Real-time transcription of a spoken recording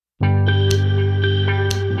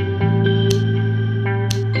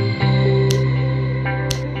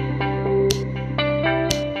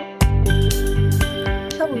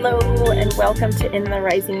welcome to In the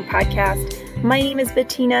Rising podcast. My name is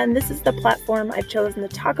Bettina, and this is the platform I've chosen to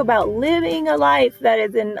talk about living a life that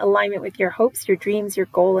is in alignment with your hopes, your dreams, your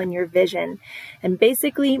goal, and your vision, and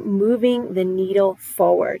basically moving the needle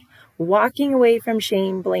forward, walking away from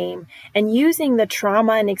shame, blame, and using the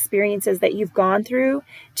trauma and experiences that you've gone through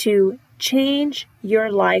to change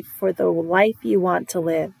your life for the life you want to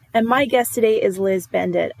live. And my guest today is Liz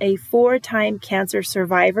Benditt, a 4-time cancer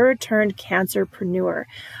survivor turned cancerpreneur.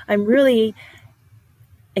 I'm really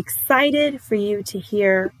excited for you to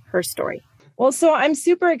hear her story. Well, so I'm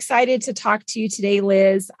super excited to talk to you today,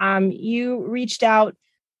 Liz. You reached out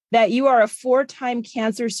that you are a 4-time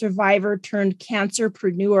cancer survivor turned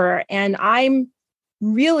cancerpreneur. And I'm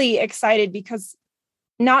really excited because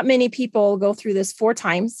not many people go through this 4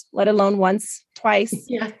 times, let alone once, twice.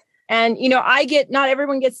 Yeah. And, not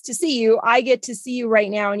everyone gets to see you. I get to see you right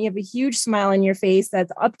now, and you have a huge smile on your face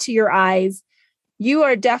that's up to your eyes. You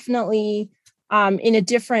are definitely in a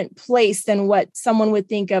different place than what someone would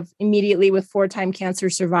think of immediately with 4-time cancer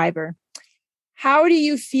survivor. How do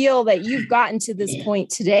you feel that you've gotten to this point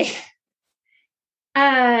today?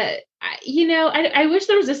 I wish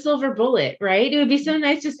there was a silver bullet, right? It would be so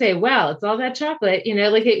nice to say, well, it's all that chocolate,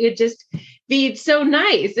 like it would just be so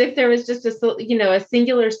nice if there was just a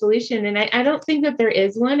singular solution. And I don't think that there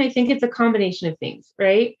is one. I think it's a combination of things,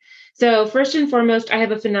 right? So first and foremost, I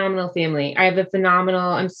have a phenomenal family.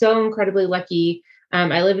 I'm so incredibly lucky.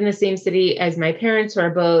 I live in the same city as my parents, who are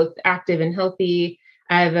both active and healthy.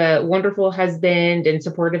 I have a wonderful husband and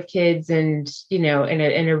supportive kids and, in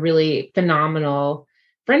a really phenomenal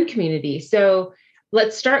friend community. So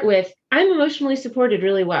let's start with, I'm emotionally supported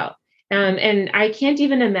really well. And I can't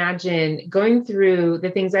even imagine going through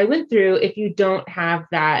the things I went through if you don't have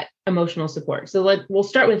that emotional support. So we'll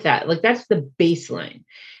start with that. That's the baseline.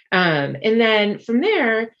 And then from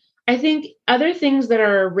there, I think other things that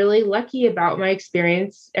are really lucky about my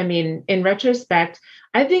experience, in retrospect,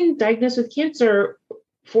 I've been diagnosed with cancer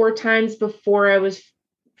 4 times before I was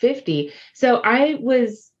 50. So I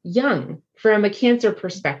was young from a cancer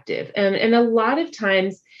perspective. And a lot of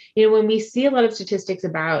times, when we see a lot of statistics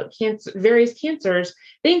about cancer, various cancers,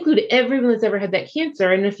 they include everyone that's ever had that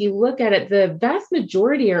cancer. And if you look at it, the vast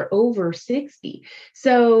majority are over 60.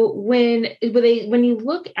 So when you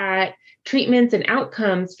look at treatments and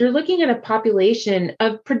outcomes, you're looking at a population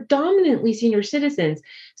of predominantly senior citizens.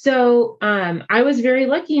 So I was very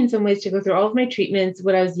lucky in some ways to go through all of my treatments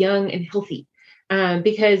when I was young and healthy.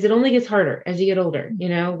 Because it only gets harder as you get older.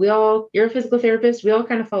 You're a physical therapist, we all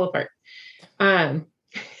kind of fall apart.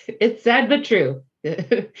 It's sad, but true.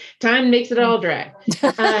 Time makes it all dry.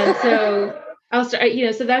 So I'll start,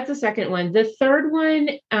 so that's the second one. The third one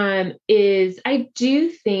is, I do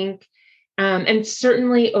think, and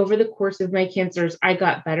certainly over the course of my cancers, I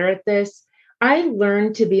got better at this. I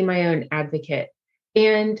learned to be my own advocate.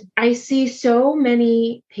 And I see so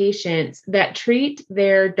many patients that treat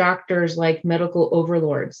their doctors like medical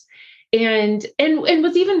overlords. And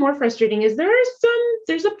what's even more frustrating is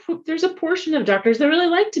there's a portion of doctors that really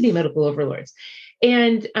like to be medical overlords.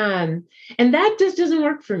 And that just doesn't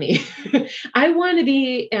work for me. I want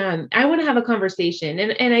to have a conversation.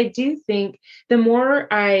 And I do think the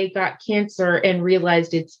more I got cancer and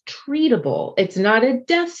realized it's treatable, it's not a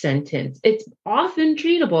death sentence, it's often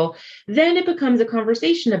treatable, then it becomes a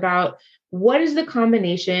conversation about what is the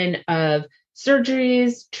combination of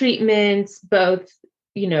surgeries, treatments, both,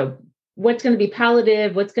 what's going to be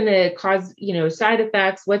palliative, what's going to cause, side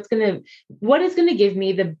effects, what is going to give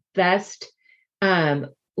me the best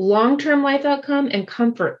long-term life outcome and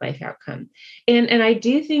comfort life outcome. And I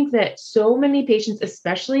do think that so many patients,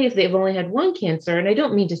 especially if they've only had one cancer, and I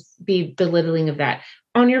don't mean to be belittling of that,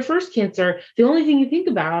 on your first cancer, the only thing you think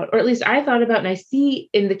about, or at least I thought about, and I see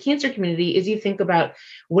in the cancer community, is you think about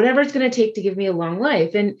whatever it's going to take to give me a long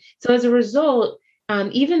life. And so as a result,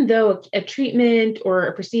 even though a treatment or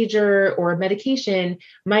a procedure or a medication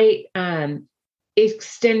might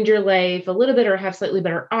extend your life a little bit or have slightly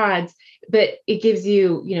better odds, but it gives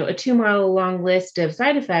you, a 2-mile long list of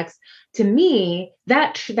side effects. To me,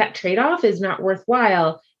 that trade-off is not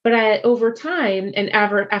worthwhile. But over time, and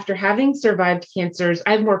after having survived cancers,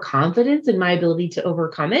 I have more confidence in my ability to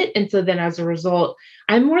overcome it. And so then as a result,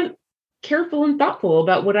 I'm more careful and thoughtful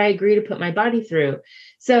about what I agree to put my body through.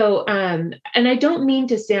 So, and I don't mean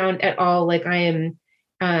to sound at all like I am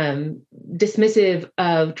dismissive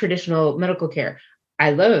of traditional medical care.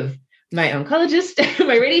 I love my oncologist.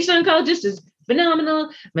 My radiation oncologist is phenomenal.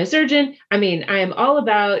 My surgeon. I am all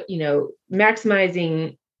about,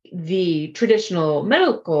 maximizing the traditional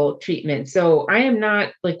medical treatment. So I am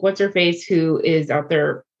not like what's her face who is out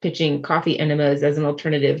there pitching coffee enemas as an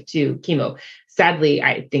alternative to chemo. sadly,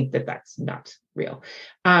 I think that that's not real.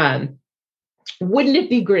 Wouldn't it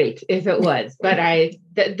be great if it was? But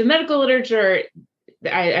the medical literature,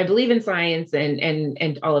 I believe in science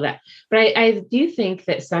and all of that. But I do think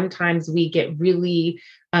that sometimes we get really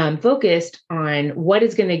focused on what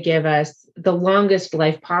is going to give us the longest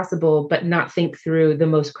life possible, but not think through the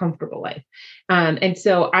most comfortable life. And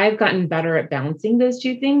so I've gotten better at balancing those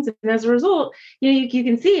two things. And as a result, you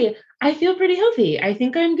can see I feel pretty healthy. I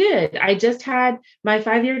think I'm good. I just had my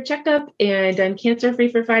 5-year checkup and I'm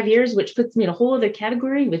cancer-free for 5 years, which puts me in a whole other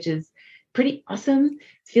category, which is pretty awesome.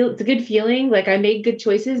 It's a good feeling. Like I made good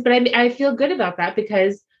choices, but I feel good about that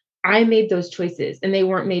because I made those choices and they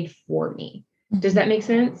weren't made for me. Does that make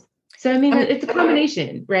sense? So, I mean, it's a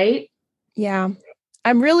combination, right? Yeah.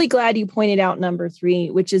 I'm really glad you pointed out number 3,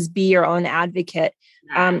 which is be your own advocate.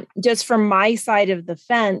 Just from my side of the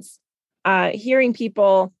fence, hearing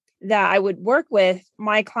people that I would work with,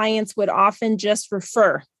 my clients would often just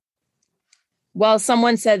refer. Well,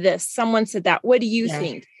 someone said this, someone said that. What do you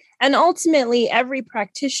think? And ultimately, every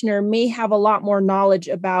practitioner may have a lot more knowledge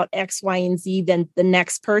about X, Y, and Z than the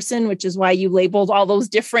next person, which is why you labeled all those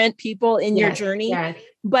different people in your journey. Yes.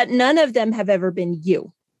 But none of them have ever been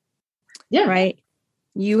you. Yeah. Right?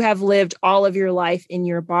 You have lived all of your life in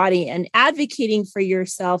your body, and advocating for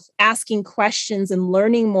yourself, asking questions and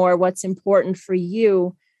learning more what's important for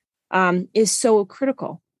you is so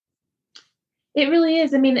critical. It really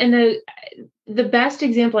is. I mean, and the best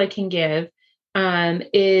example I can give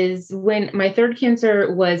is when my third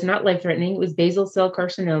cancer was not life-threatening. It was basal cell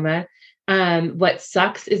carcinoma. What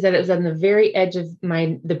sucks is that it was on the very edge of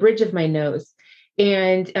the bridge of my nose.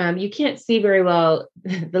 And you can't see very well.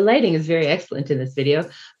 The lighting is very excellent in this video,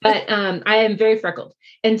 but I am very freckled.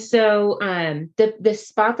 And so the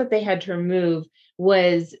spot that they had to remove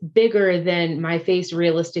was bigger than my face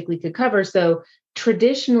realistically could cover. So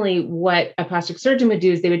traditionally, what a plastic surgeon would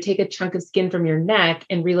do is they would take a chunk of skin from your neck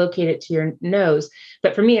and relocate it to your nose.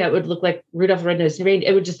 But for me, it would look like Rudolph the Red-Nosed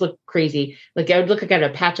Reindeer. It would just look crazy. Like I would look like I had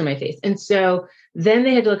a patch on my face. And so then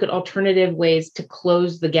they had to look at alternative ways to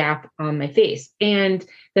close the gap on my face. And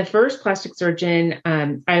the first plastic surgeon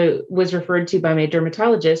I was referred to by my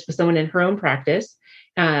dermatologist was someone in her own practice.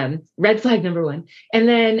 Red flag number 1. And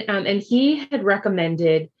then, and he had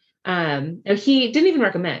recommended, he didn't even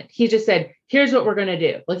recommend, he just said, here's what we're going to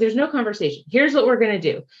do. Like, there's no conversation. Here's what we're going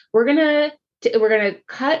to do. We're going to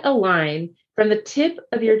cut a line from the tip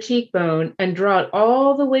of your cheekbone and draw it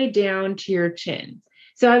all the way down to your chin.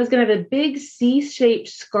 So I was going to have a big C-shaped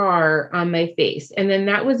scar on my face. And then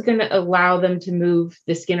that was going to allow them to move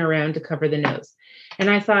the skin around to cover the nose. And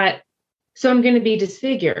I thought, so I'm going to be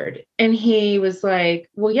disfigured. And he was like,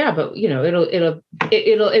 well, yeah, but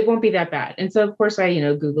it won't be that bad. And so of course I,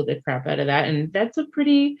 Googled the crap out of that. And that's a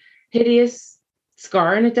pretty hideous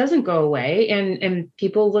scar and it doesn't go away. And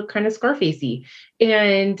people look kind of scar-facey.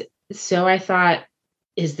 And so I thought,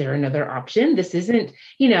 is there another option? This isn't,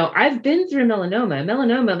 I've been through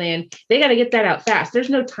melanoma, man, they got to get that out fast. There's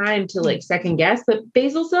no time to second guess, but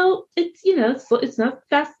basal cell, it's, it's not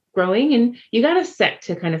fast growing and you got a sec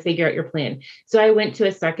to kind of figure out your plan. So I went to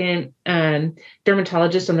a second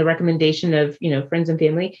dermatologist on the recommendation of, friends and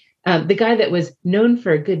family. The guy that was known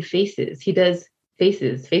for good faces, he does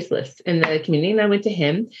facelifts in the community. And I went to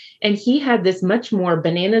him and he had this much more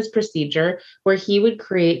bananas procedure where he would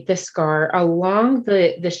create the scar along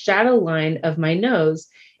the shadow line of my nose.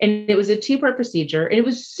 And it was a 2-part procedure and it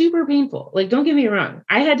was super painful. Like, don't get me wrong,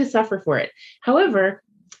 I had to suffer for it. However,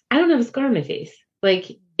 I don't have a scar on my face.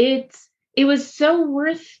 Like it was so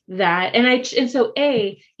worth that. And so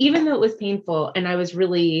even though it was painful and I was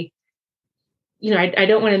really, I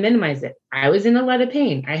don't want to minimize it. I was in a lot of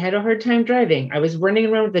pain. I had a hard time driving. I was running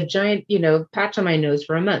around with a giant, patch on my nose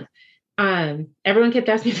for a month. Everyone kept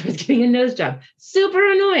asking if I was getting a nose job.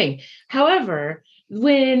 Super annoying. However,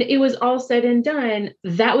 when it was all said and done,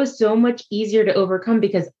 that was so much easier to overcome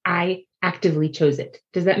because I actively chose it.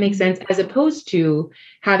 Does that make sense? As opposed to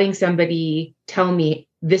having somebody tell me,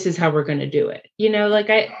 this is how we're going to do it.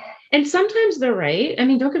 And sometimes they're right. I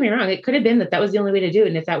mean, don't get me wrong. It could have been that was the only way to do it.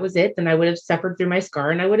 And if that was it, then I would have suffered through my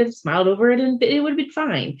scar and I would have smiled over it and it would have been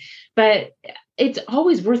fine. But it's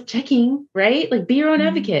always worth checking, right? Like, be your own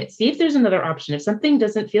advocate. See if there's another option. If something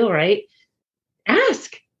doesn't feel right,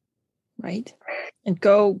 ask. Right. And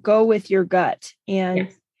go with your gut. And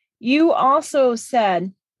you also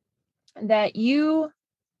said that you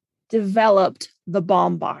developed the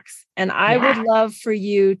bomb box. And I would love for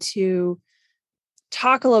you to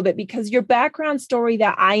talk a little bit, because your background story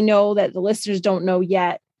that I know that the listeners don't know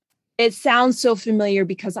yet, it sounds so familiar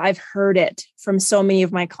because I've heard it from so many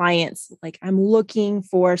of my clients. Like, I'm looking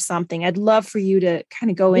for something. I'd love for you to kind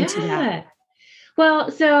of go into that.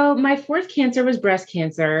 Well, so my fourth cancer was breast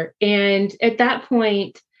cancer. And at that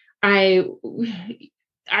point, I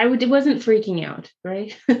wasn't freaking out,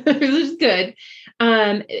 right? It was good.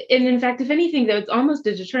 And in fact, if anything, though, it's almost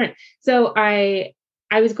a deterrent. So I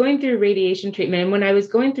was going through radiation treatment. And when I was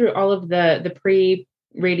going through all of the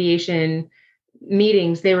pre-radiation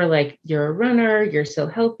meetings, they were like, "You're a runner, you're so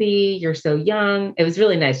healthy, you're so young." It was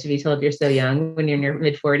really nice to be told you're so young when you're in your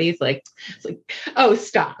mid-40s. Like, it's like, oh,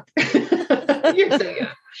 stop. You're so young.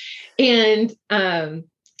 And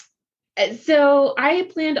so I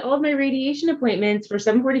planned all of my radiation appointments for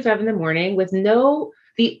 7:45 in the morning with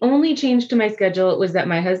the only change to my schedule was that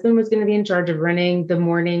my husband was going to be in charge of running the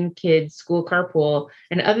morning kids school carpool.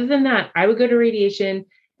 And other than that, I would go to radiation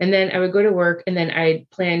and then I would go to work and then I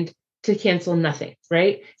planned to cancel nothing.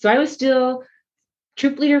 Right. So I was still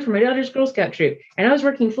troop leader for my daughter's Girl Scout troop. And I was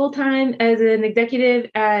working full time as an executive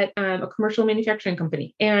at a commercial manufacturing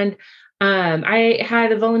company. And I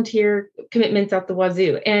had a volunteer commitments out the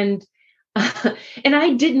wazoo. And and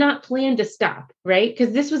I did not plan to stop, right?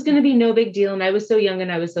 Because this was going to be no big deal. And I was so young and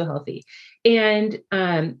I was so healthy. And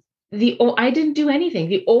I didn't do anything.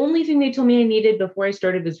 The only thing they told me I needed before I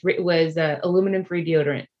started was aluminum-free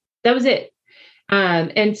deodorant. That was it.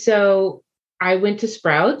 And so I went to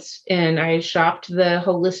Sprouts and I shopped the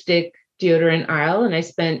holistic deodorant aisle and I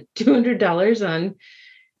spent $200 on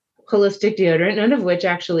holistic deodorant, none of which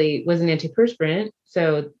actually was an antiperspirant.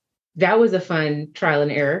 So that was a fun trial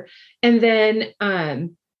and error. And then,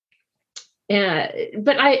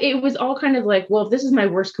 it was all kind of like, well, if this is my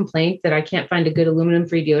worst complaint that I can't find a good aluminum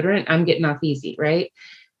free deodorant, I'm getting off easy. Right.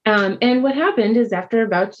 And what happened is after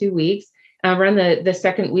about 2 weeks, around the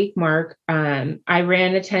second week mark, I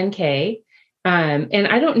ran a 10K. And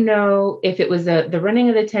I don't know if it was the running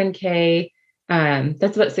of the 10K.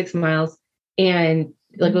 That's about 6 miles and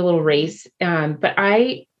like a little race. But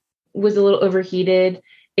I was a little overheated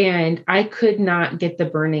and I could not get the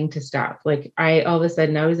burning to stop. Like all of a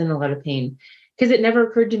sudden I was in a lot of pain because it never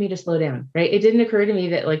occurred to me to slow down, right? It didn't occur to me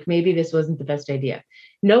that like, maybe this wasn't the best idea.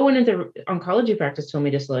 No one in the oncology practice told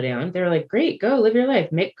me to slow down. They were like, great, go live your life,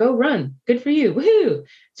 go run. Good for you. Woohoo.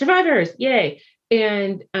 Survivors. Yay.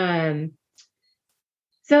 And,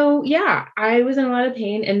 so yeah, I was in a lot of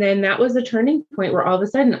pain. And then that was the turning point where all of a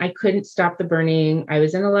sudden I couldn't stop the burning. I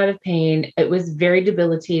was in a lot of pain. It was very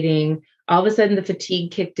debilitating. All of a sudden the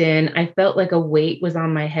fatigue kicked in. I felt like a weight was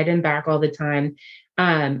on my head and back all the time.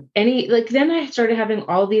 Then I started having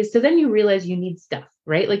all these. So then you realize you need stuff,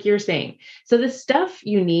 right? Like you're saying. So the stuff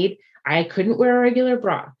you need, I couldn't wear a regular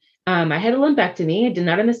bra. I had a lumpectomy. I did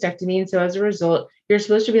not a mastectomy. And so as a result, you're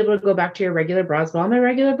supposed to be able to go back to your regular bras. But all my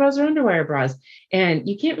regular bras are underwire bras. And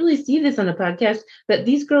you can't really see this on the podcast, but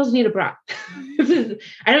these girls need a bra. I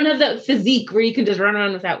don't have that physique where you can just run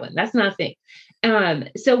around without one. That's not a thing.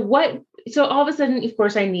 So all of a sudden, of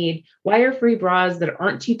course, I need wire-free bras that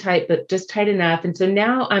aren't too tight, but just tight enough. And so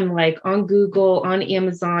now I'm like on Google, on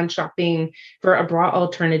Amazon shopping for a bra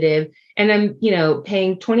alternative. And I'm,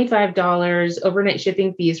 paying $25 overnight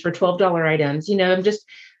shipping fees for $12 items. I'm just,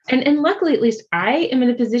 and luckily, at least I am in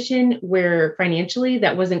a position where financially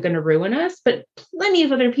that wasn't going to ruin us, but plenty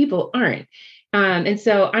of other people aren't.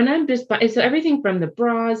 So everything from the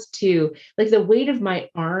bras to like the weight of my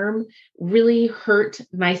arm really hurt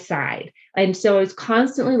my side. And so I was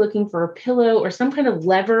constantly looking for a pillow or some kind of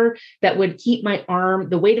lever that would keep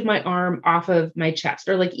the weight of my arm off of my chest,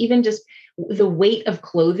 or like even just the weight of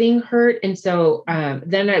clothing hurt. And so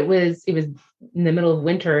then it was in the middle of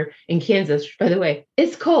winter in Kansas, by the way,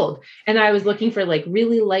 it's cold. And I was looking for like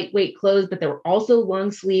really lightweight clothes, but they were also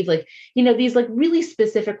long sleeve, like, these like really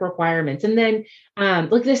specific requirements. And then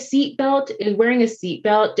like the seat belt, wearing a seat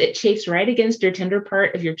belt, it chafes right against your tender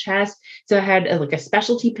part of your chest. So I had like a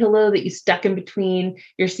specialty pillow that you stuck in between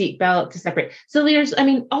your seat belt to separate. So there's,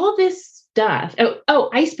 all this stuff.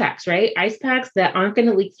 Ice packs, right? Ice packs that aren't going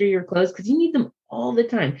to leak through your clothes because you need them all the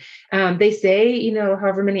time. They say,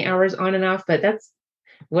 however many hours on and off, but that's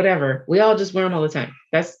whatever. We all just wear them all the time.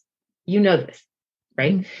 That's, this,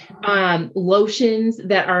 right? Lotions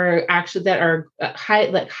that are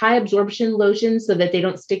high absorption lotions so that they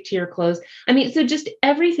don't stick to your clothes. So just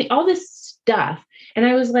everything, all this stuff. And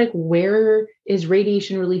I was like, where is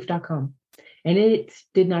radiationrelief.com? And it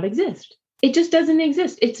did not exist. It just doesn't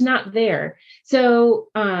exist. It's not there. So,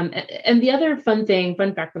 and the other fun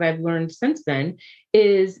fact that I've learned since then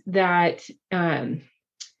is that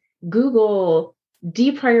Google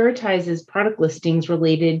deprioritizes product listings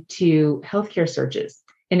related to healthcare searches,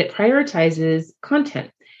 and it prioritizes content.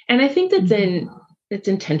 And I think it's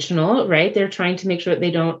intentional, right? They're trying to make sure that they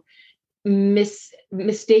don't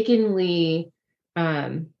mistakenly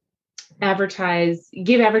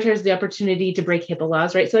give advertisers the opportunity to break HIPAA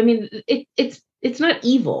laws, right? So, I mean, it's not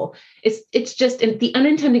evil. It's just, and the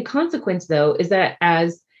unintended consequence, though, is that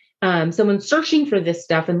as someone searching for this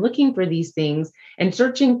stuff and looking for these things and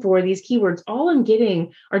searching for these keywords, all I'm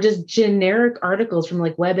getting are just generic articles from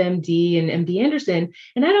like WebMD and MD Anderson.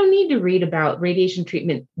 And I don't need to read about radiation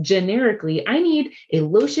treatment generically. I need a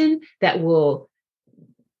lotion that will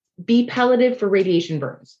be palliative for radiation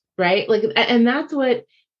burns, right? Like, and that's what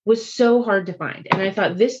was so hard to find. And I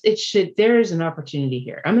thought there's an opportunity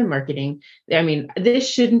here. I'm in marketing. I mean, this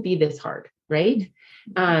shouldn't be this hard, right?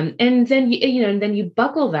 And then, and then you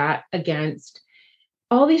buckle that against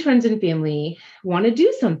all these friends and family want to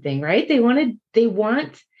do something, right? They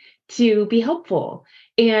want to be helpful.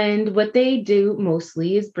 And what they do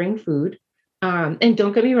mostly is bring food. And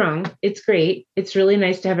don't get me wrong, it's great. It's really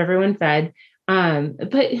nice to have everyone fed.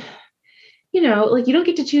 But like you don't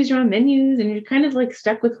get to choose your own menus and you're kind of like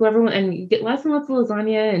stuck with whoever, and you get lots and lots of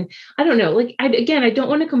lasagna. And I don't know, like, I don't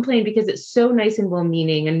want to complain because it's so nice and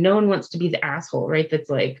well-meaning and no one wants to be the asshole, right? That's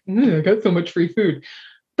like, I got so much free food,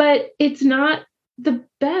 but it's not the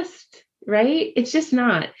best, right? It's just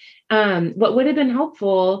not. What would have been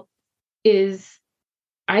helpful is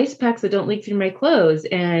ice packs that don't leak through my clothes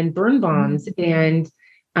and burn bombs and,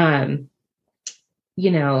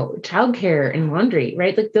 childcare and laundry,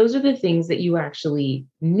 right? Like those are the things that you actually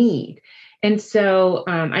need. And so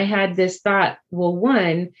I had this thought, well,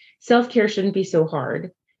 one, self-care shouldn't be so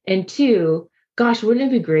hard. And two, gosh, wouldn't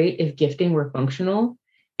it be great if gifting were functional?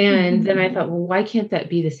 And then I thought, well, why can't that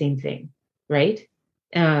be the same thing? Right?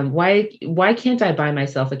 Why can't I buy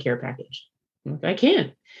myself a care package? I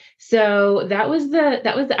can. So that was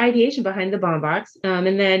the ideation behind the bomb box.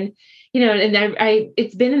 And then,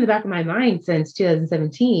 it's been in the back of my mind since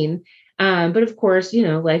 2017. But of course,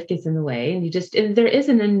 life gets in the way and there is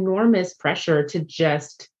an enormous pressure to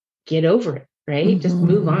just get over it, right? Just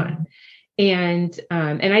move on. And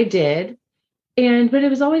I did. But it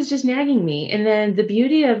was always just nagging me. And then the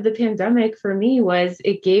beauty of the pandemic for me was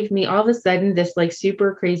it gave me all of a sudden this like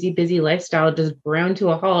super crazy busy lifestyle just ground to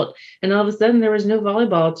a halt. And all of a sudden there was no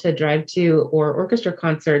volleyball to drive to or orchestra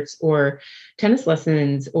concerts or tennis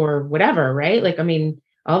lessons or whatever, right? Like, I mean,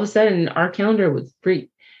 all of a sudden our calendar was free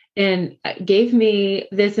and gave me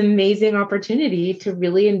this amazing opportunity to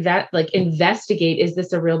really investigate, is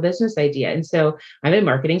this a real business idea? And so I'm in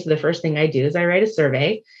marketing. So the first thing I do is I write a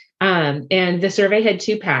survey. And the survey had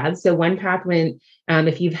two paths. So one path went,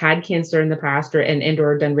 if you've had cancer in the past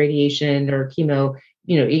or done radiation or chemo,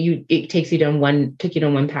 it took you down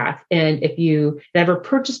one path. And if you ever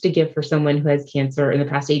purchased a gift for someone who has cancer in the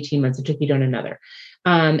past 18 months, it took you down another.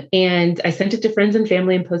 And I sent it to friends and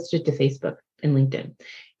family and posted it to Facebook and LinkedIn.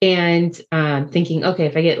 And thinking, okay,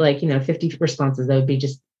 if I get 50 responses, that would be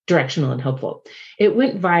just directional and helpful. It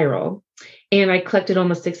went viral and I collected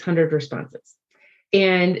almost 600 responses.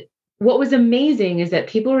 And what was amazing is that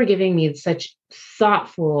people were giving me such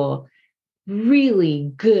thoughtful,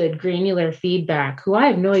 really good, granular feedback, who I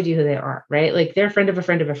have no idea who they are, right? Like they're a friend of a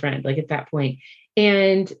friend of a friend, like at that point.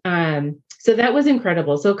 And so that was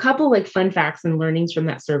incredible. So a couple like fun facts and learnings from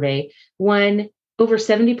that survey. One, over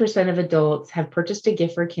 70% of adults have purchased a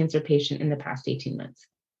gift for a cancer patient in the past 18 months.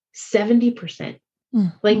 70%.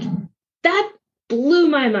 Like that blew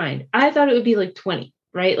my mind. I thought it would be like 20.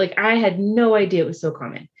 Right? Like I had no idea it was so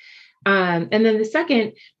common. And then the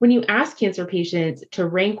second, when you ask cancer patients to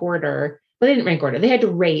rank order, well, they didn't rank order. They had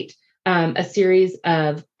to rate a series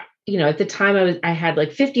of, at the time I had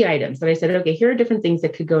like 50 items that I said, okay, here are different things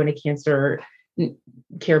that could go in a cancer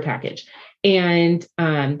care package. And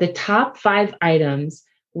the top 5 items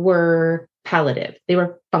were palliative. They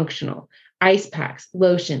were functional. Ice packs,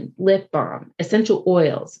 lotion, lip balm, essential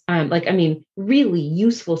oils, really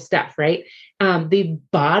useful stuff, right? The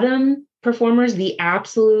bottom performers, the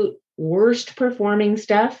absolute worst performing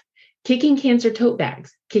stuff, kicking cancer tote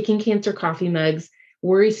bags, kicking cancer coffee mugs,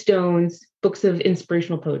 worry stones, books of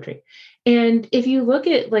inspirational poetry. And if you look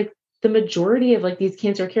at like the majority of like these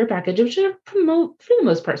cancer care packages, which are for the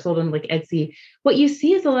most part sold on like Etsy, what you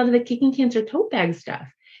see is a lot of the kicking cancer tote bag stuff.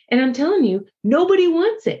 And I'm telling you, nobody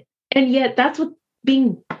wants it. And yet that's what's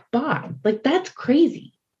being bought. Like, that's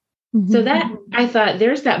crazy. So that I thought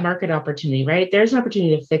there's that market opportunity, right? There's an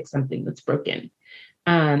opportunity to fix something that's broken.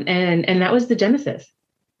 And that was the genesis.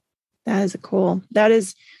 That is cool.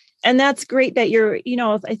 And that's great that you're,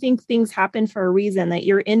 I think things happen for a reason, that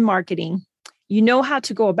you're in marketing. You know how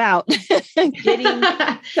to go about getting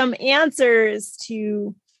some answers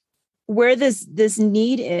to where this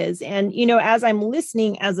need is. And, as I'm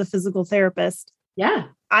listening as a physical therapist, yeah,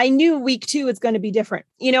 I knew week 2 is going to be different,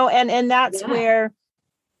 and that's where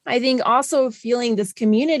I think also feeling this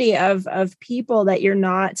community of people that you're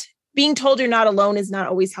not being told you're not alone is not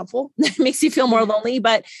always helpful. It makes you feel more lonely,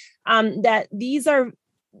 but that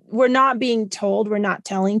we're not being told, we're not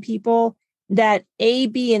telling people that A,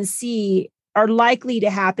 B, and C are likely to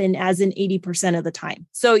happen as in 80% of the time.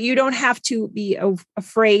 So you don't have to be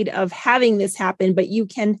afraid of having this happen, but you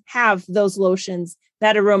can have those lotions,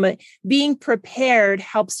 that aroma. Being prepared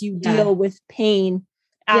helps you deal with pain.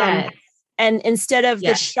 Yes. And instead of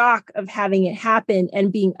the shock of having it happen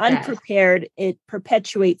and being unprepared, it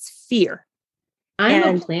perpetuates fear.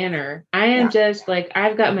 I'm a planner. I am just like,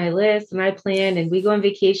 I've got my list and I plan and we go on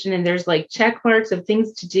vacation and there's like check marks of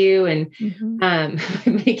things to do. And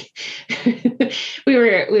we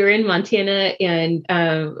were in Montana and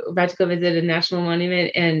about to go visit a national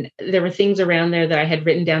monument, and there were things around there that I had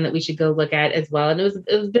written down that we should go look at as well. And it was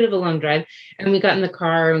a bit of a long drive. And we got in the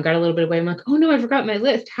car and got a little bit away. I'm like, oh no, I forgot my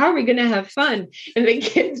list. How are we going to have fun? And the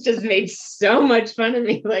kids just made so much fun of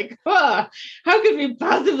me. Like, oh, how could we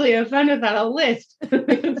possibly have fun without a list?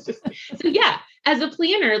 So yeah, as a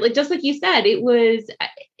planner, like just like you said, it was,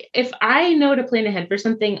 if I know to plan ahead for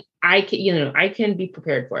something, I can be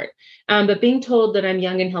prepared for it. But being told that I'm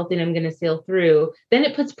young and healthy and I'm going to sail through, then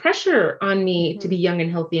it puts pressure on me to be young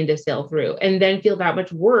and healthy and to sail through, and then feel that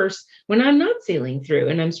much worse when I'm not sailing through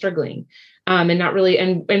and I'm struggling. And not really,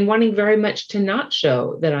 and wanting very much to not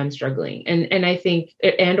show that I'm struggling, and I think,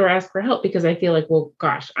 or ask for help, because I feel like, well,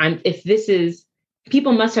 gosh,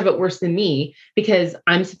 people must have it worse than me because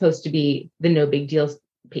I'm supposed to be the no big deal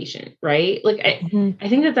patient, right? Like I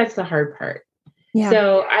think that's the hard part. Yeah.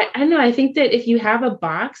 So I don't know. I think that if you have a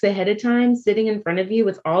box ahead of time sitting in front of you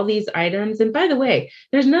with all these items, and by the way,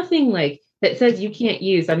 there's nothing like that says you can't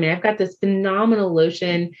use. I mean, I've got this phenomenal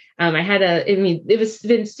lotion. It's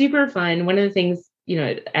been super fun. One of the things,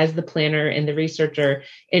 as the planner and the researcher,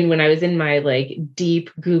 and when I was in my like deep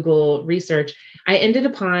Google research, I ended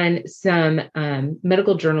upon some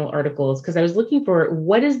medical journal articles because I was looking for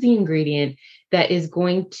what is the ingredient that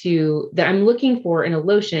I'm looking for in a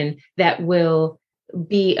lotion that will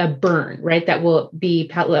be a burn, right? That will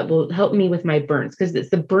help me with my burns, because it's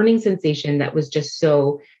the burning sensation that was just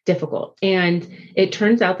so difficult. And it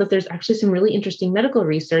turns out that there's actually some really interesting medical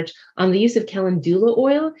research on the use of calendula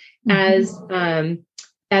oil as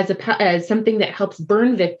something that helps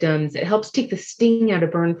burn victims. It helps take the sting out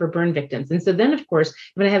of burn for burn victims. And so then, of course,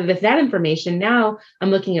 when I have with that information, now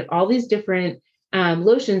I'm looking at all these different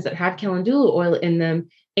lotions that have calendula oil in them,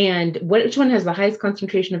 and which one has the highest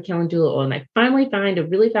concentration of calendula oil. And I finally find a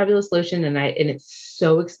really fabulous lotion, and it's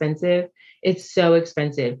so expensive. It's so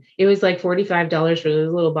expensive. It was like $45 for this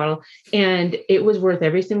little bottle, and it was worth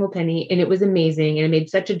every single penny, and it was amazing, and it made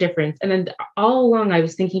such a difference. And then all along I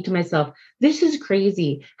was thinking to myself, this is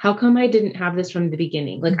crazy. How come I didn't have this from the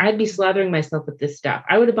beginning? Like, I'd be slathering myself with this stuff.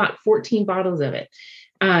 I would have bought 14 bottles of it.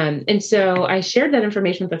 And so I shared that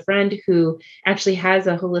information with a friend who actually has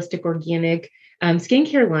a holistic organic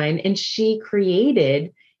skincare line, and she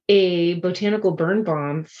created a botanical burn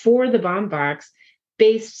balm for the bomb box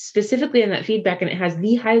based specifically on that feedback. And it has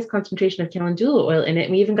the highest concentration of calendula oil in it.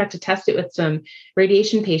 And we even got to test it with some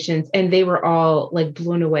radiation patients, and they were all like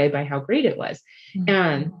blown away by how great it was.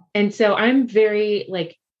 And so I'm very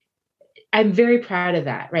proud of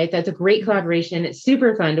that, right? That's a great collaboration. It's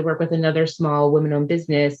super fun to work with another small women-owned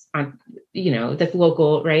business on, that's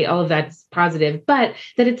local, right? All of that's positive, but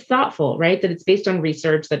that it's thoughtful, right? That it's based on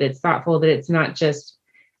research, that it's thoughtful, that it's not just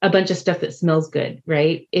a bunch of stuff that smells good,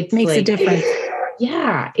 right? It makes a difference.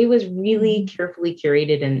 Yeah, it was really carefully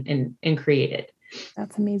curated and created.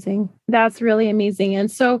 That's amazing. That's really amazing.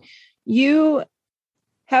 And so you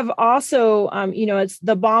have also, it's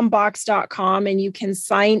thebombbox.com, and you can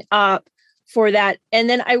sign up for that. And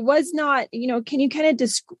then I was not, can you kind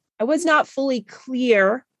of I was not fully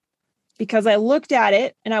clear, because I looked at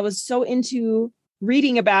it and I was so into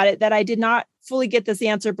reading about it that I did not fully get this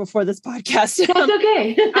answer before this podcast. That's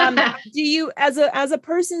okay. Do you, as a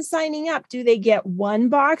person signing up, do they get one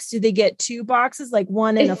box? Do they get two boxes, like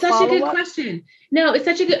one and a follow-up? It's such a good question. No, it's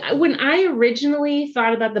such a good, when I originally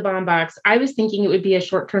thought about the bomb box, I was thinking it would be a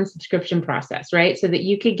short-term subscription process, right? So that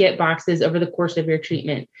you could get boxes over the course of your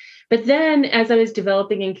treatment. But then as I was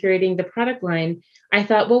developing and curating the product line, I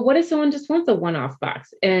thought, well, what if someone just wants a one-off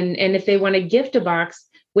box? And if they want to gift a box,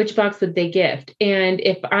 which box would they gift? And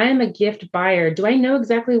if I'm a gift buyer, do I know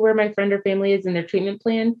exactly where my friend or family is in their treatment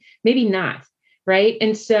plan? Maybe not, right?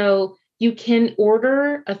 And so you can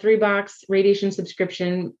order a 3-box radiation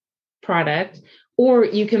subscription product, or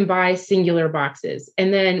you can buy singular boxes.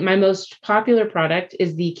 And then my most popular product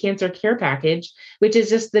is the Cancer Care Package, which is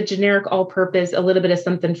just the generic all-purpose, a little bit of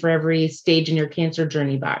something for every stage in your cancer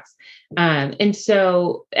journey box. And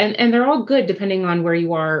they're all good depending on where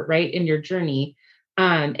you are, right, in your journey.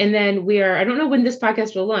 And then I don't know when this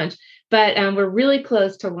podcast will launch, but we're really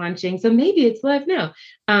close to launching. So maybe it's live now.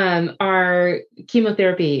 Our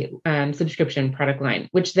chemotherapy subscription product line,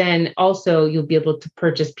 which then also you'll be able to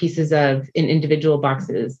purchase pieces of in individual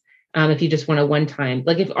boxes. If you just want a one-time,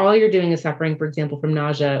 like if all you're doing is suffering, for example, from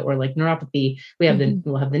nausea or like neuropathy, we'll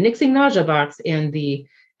have the Nixing nausea box and the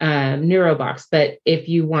neuro box. But if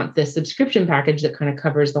you want the subscription package that kind of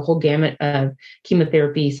covers the whole gamut of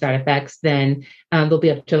chemotherapy side effects, then they'll be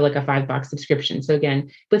up to like a 5-box subscription. So again,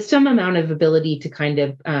 with some amount of ability to kind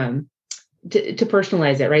of to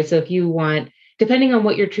personalize it, right? So if you want, depending on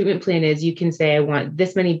what your treatment plan is, you can say, I want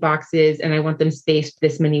this many boxes and I want them spaced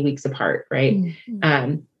this many weeks apart, right?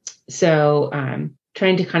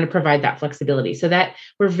 Trying to kind of provide that flexibility. So that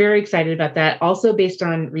we're very excited about that. Also based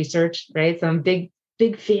on research, right? So I'm big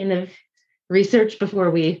fan of research before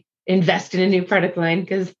we invest in a new product line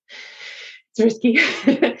because it's risky.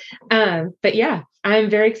 But yeah, I'm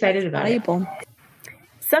very excited about it.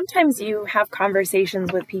 Sometimes you have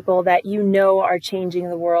conversations with people that you know are changing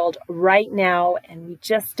the world right now, and we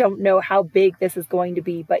just don't know how big this is going to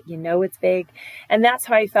be, but you know it's big. And that's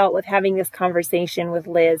how I felt with having this conversation with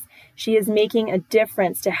Liz. She is making a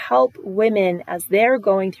difference to help women as they're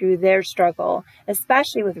going through their struggle,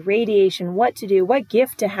 especially with radiation, what to do, what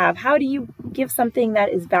gift to have. How do you give something that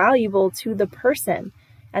is valuable to the person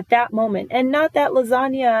at that moment? And not that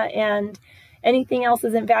lasagna and anything else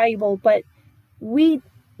isn't valuable, but we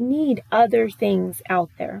need other things out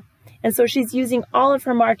there. And so she's using all of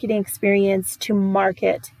her marketing experience to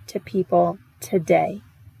market to people today.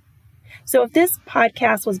 So if this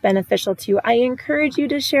podcast was beneficial to you, I encourage you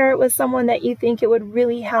to share it with someone that you think it would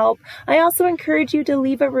really help. I also encourage you to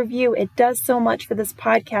leave a review. It does so much for this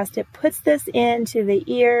podcast. It puts this into the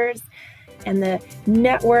ears and the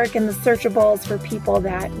network and the searchables for people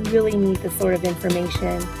that really need this sort of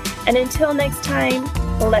information. And until next time,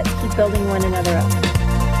 let's keep building one another up.